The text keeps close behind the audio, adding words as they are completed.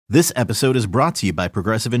This episode is brought to you by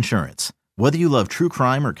Progressive Insurance. Whether you love true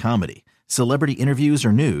crime or comedy, celebrity interviews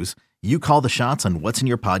or news, you call the shots on what's in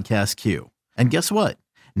your podcast queue. And guess what?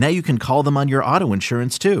 Now you can call them on your auto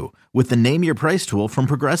insurance too with the Name Your Price tool from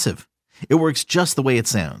Progressive. It works just the way it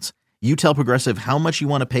sounds. You tell Progressive how much you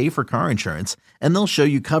want to pay for car insurance, and they'll show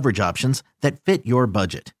you coverage options that fit your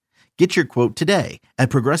budget. Get your quote today at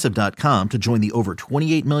Progressive.com to join the over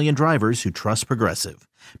 28 million drivers who trust Progressive.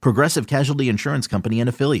 Progressive Casualty Insurance Company and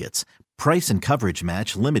Affiliates. Price and coverage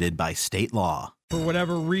match limited by state law. For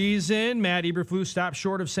whatever reason, Matt Eberflus stopped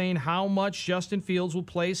short of saying how much Justin Fields will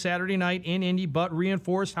play Saturday night in Indy, but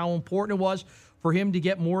reinforced how important it was for him to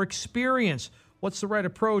get more experience. What's the right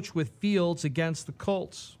approach with Fields against the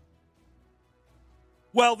Colts?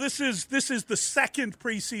 Well, this is the second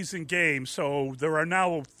preseason game, so there are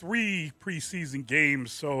now 3 preseason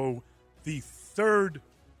games. So the third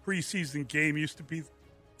preseason game used to be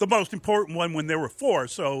the most important one when there were 4.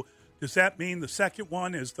 So does that mean the second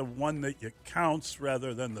one is the one that you counts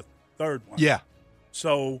rather than the third one? Yeah.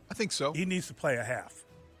 So I think so. He needs to play a half.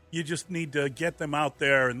 You just need to get them out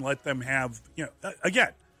there and let them have,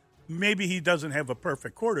 again, maybe he doesn't have a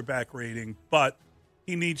perfect quarterback rating, but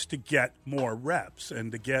he needs to get more reps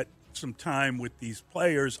and to get some time with these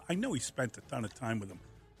players. I know he spent a ton of time with them,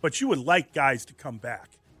 but you would like guys to come back.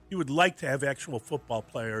 You would like to have actual football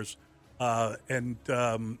players and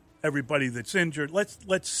everybody that's injured.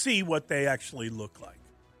 Let's see what they actually look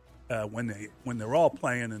like when they're all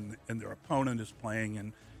playing and their opponent is playing.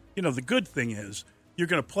 And the good thing is you're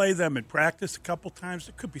going to play them in practice a couple times.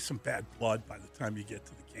 There could be some bad blood by the time you get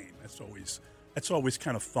to the game. That's always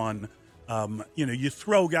kind of fun. You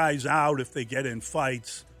throw guys out if they get in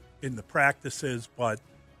fights in the practices, but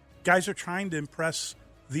guys are trying to impress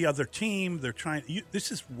the other team. This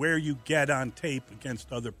is where you get on tape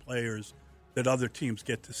against other players that other teams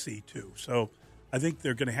get to see too. So I think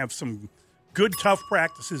they're going to have some good, tough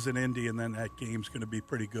practices in Indy, and then that game's going to be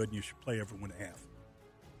pretty good, and you should play everyone a half.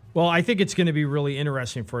 Well, I think it's going to be really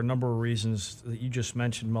interesting for a number of reasons that you just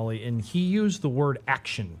mentioned, Mully, and he used the word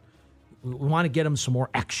action. We want to get him some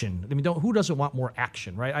more action. I mean, who doesn't want more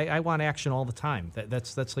action, right? I want action all the time.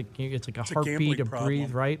 That's like it's like a heartbeat, a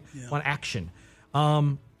breathe, right? Yeah. Want action.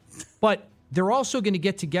 But they're also going to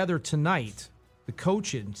get together tonight, the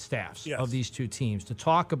coaching staffs of these two teams, to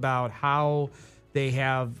talk about how they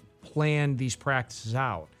have planned these practices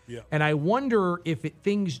out. Yeah. And I wonder if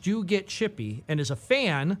things do get chippy. And as a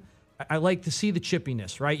fan, I like to see the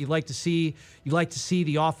chippiness, right? You like to see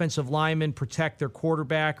the offensive linemen protect their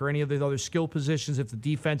quarterback or any of the other skill positions if the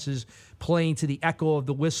defense is playing to the echo of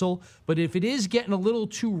the whistle. But if it is getting a little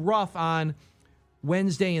too rough on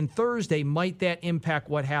Wednesday and Thursday, might that impact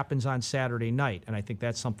what happens on Saturday night? And I think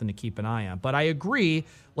that's something to keep an eye on. But I agree,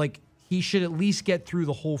 he should at least get through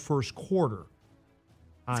the whole first quarter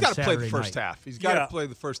on Saturday night. He's got to play the first half. He's got to play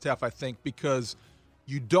the first half, I think, because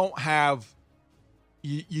you don't have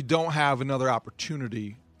another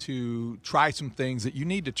opportunity to try some things that you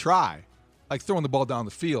need to try, like throwing the ball down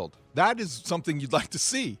the field. That is something you'd like to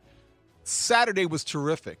see. Saturday was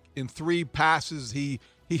terrific. In 3 passes, he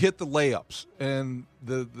hit the layups, and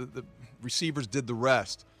the receivers did the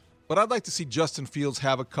rest. But I'd like to see Justin Fields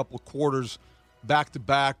have a couple of quarters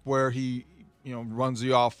back-to-back where he runs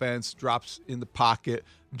the offense, drops in the pocket.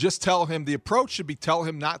 Just tell him, the approach should be tell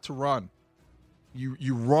him not to run.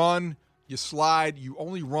 You run, you slide. You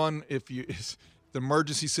only run if it's the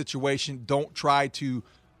emergency situation. Don't try to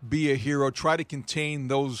be a hero. Try to contain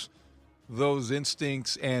those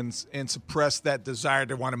instincts and suppress that desire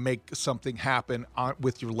to want to make something happen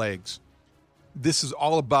with your legs. This is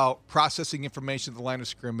all about processing information at the line of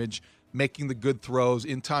scrimmage, making the good throws,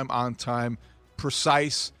 in time, on time,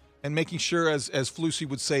 precise, and making sure, as Flusy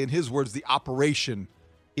would say in his words, the operation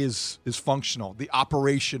is functional. The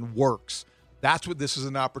operation works. That's what this is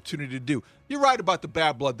an opportunity to do. You're right about the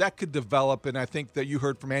bad blood. That could develop, and I think that you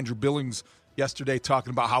heard from Andrew Billings yesterday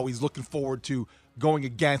talking about how he's looking forward to going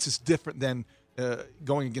against. It's different than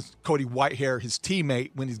going against Cody Whitehair, his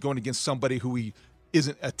teammate, when he's going against somebody who he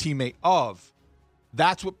isn't a teammate of.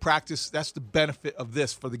 That's what practice, that's the benefit of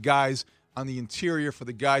this for the guys on the interior, for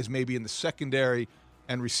the guys maybe in the secondary,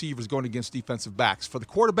 and receivers going against defensive backs. For the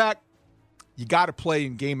quarterback, you got to play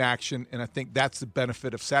in game action, and I think that's the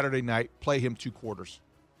benefit of Saturday night. Play him 2 quarters.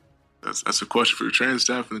 That's a question for the training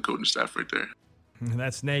staff and the coaching staff right there.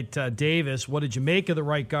 That's Nate Davis. What did you make of the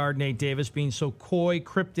right guard, Nate Davis, being so coy,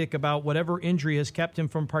 cryptic about whatever injury has kept him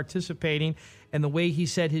from participating, and the way he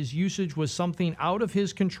said his usage was something out of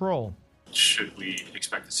his control? Should we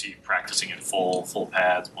expect to see practicing in full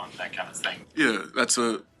pads, that kind of thing? Yeah, that's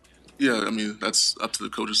up to the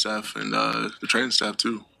coaching staff and the training staff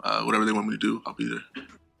too. Whatever they want me to do, I'll be there.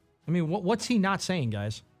 I mean, what's he not saying,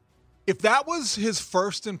 guys? If that was his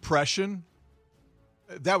first impression,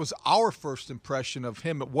 that was our first impression of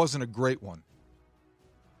him, it wasn't a great one.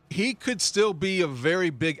 He could still be a very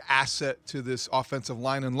big asset to this offensive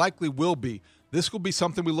line and likely will be. This will be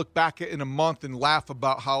something we look back at in a month and laugh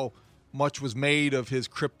about how much was made of his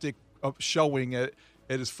cryptic showing at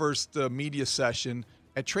his first media session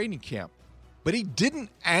at training camp. But he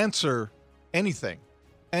didn't answer anything.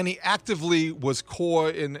 And he actively was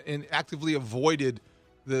coy and actively avoided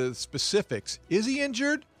the specifics. Is he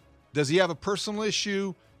injured? Does he have a personal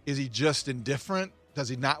issue? Is he just indifferent? Does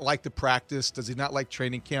he not like to practice? Does he not like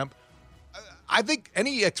training camp? I think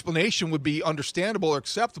any explanation would be understandable or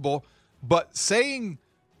acceptable, but saying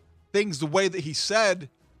things the way that he said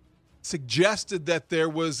suggested that there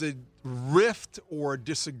was a rift or a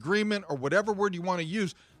disagreement or whatever word you want to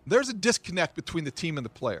use. There's a disconnect between the team and the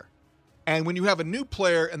player. And when you have a new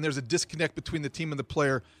player and there's a disconnect between the team and the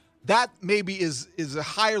player, that maybe is a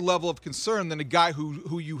higher level of concern than a guy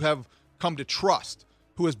who you have come to trust,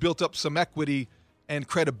 who has built up some equity and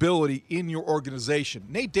credibility in your organization.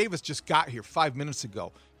 Nate Davis just got here 5 minutes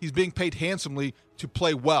ago. He's being paid handsomely to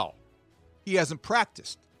play well. He hasn't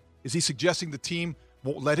practiced. Is he suggesting the team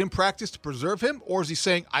won't let him practice to preserve him? Or is he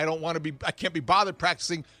saying, I can't be bothered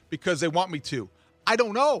practicing because they want me to? I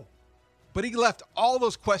don't know. But he left all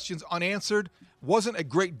those questions unanswered. Wasn't a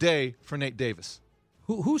great day for Nate Davis.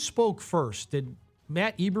 Who spoke first? Did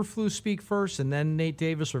Matt Eberflus speak first and then Nate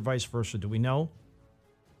Davis, or vice versa? Do we know?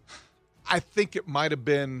 I think it might have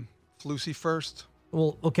been Flusy first.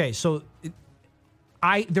 Well, okay, so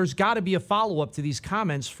there's got to be a follow-up to these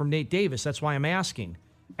comments from Nate Davis. That's why I'm asking.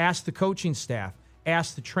 Ask the coaching staff.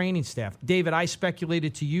 Ask the training staff. David, I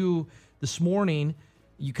speculated to you this morning.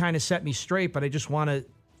 You kind of set me straight, but I just want to,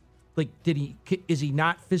 is he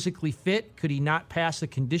not physically fit? Could he not pass the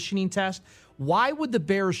conditioning test? Why would the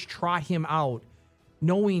Bears trot him out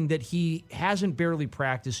knowing that he hasn't barely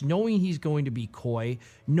practiced, knowing he's going to be coy,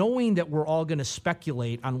 knowing that we're all going to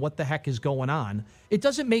speculate on what the heck is going on? It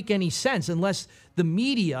doesn't make any sense unless the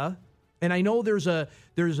media, and I know there's a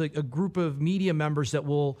group of media members that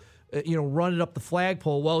will run it up the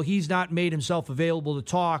flagpole. Well, he's not made himself available to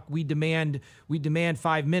talk. We demand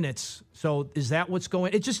 5 minutes. So is that what's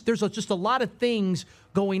going? There's just a lot of things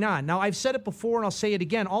going on. Now, I've said it before and I'll say it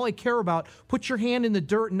again. All I care about, put your hand in the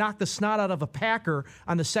dirt and knock the snot out of a Packer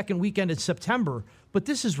on the second weekend in September. But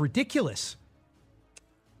this is ridiculous.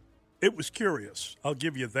 It was curious. I'll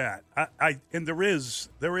give you that. And there is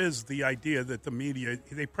the idea that the media,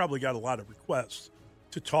 they probably got a lot of requests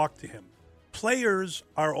to talk to him. Players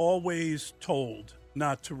are always told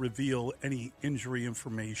not to reveal any injury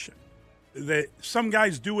information. Some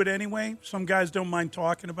guys do it anyway. Some guys don't mind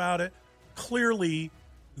talking about it. Clearly,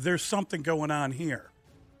 there's something going on here.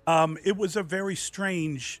 It was a very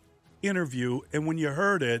strange interview, and when you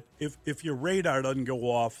heard it, if your radar doesn't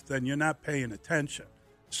go off, then you're not paying attention.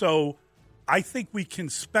 So I think we can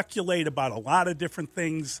speculate about a lot of different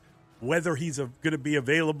things, whether he's going to be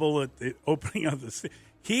available at the opening of the season.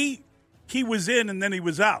 He was in and then he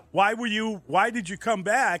was out. Why did you come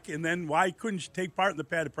back, and then why couldn't you take part in the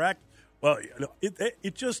padded practice? Well,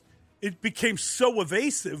 it became so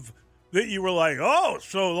evasive that you were like, oh,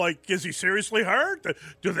 so is he seriously hurt?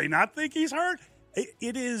 Do they not think he's hurt?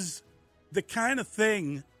 It is the kind of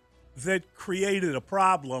thing that created a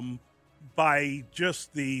problem by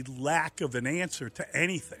just the lack of an answer to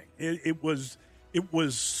anything. It was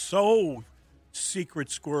so secret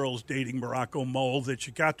squirrels dating Morocco Mole that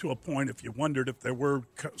you got to a point if you wondered if there were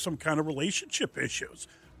some kind of relationship issues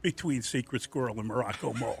between Secret Squirrel and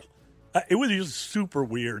Morocco Mole. It was just super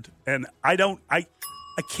weird, and I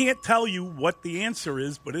can't tell you what the answer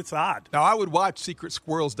is, but it's odd. Now, I would watch Secret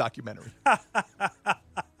Squirrel's documentary.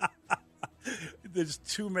 There's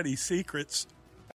too many secrets.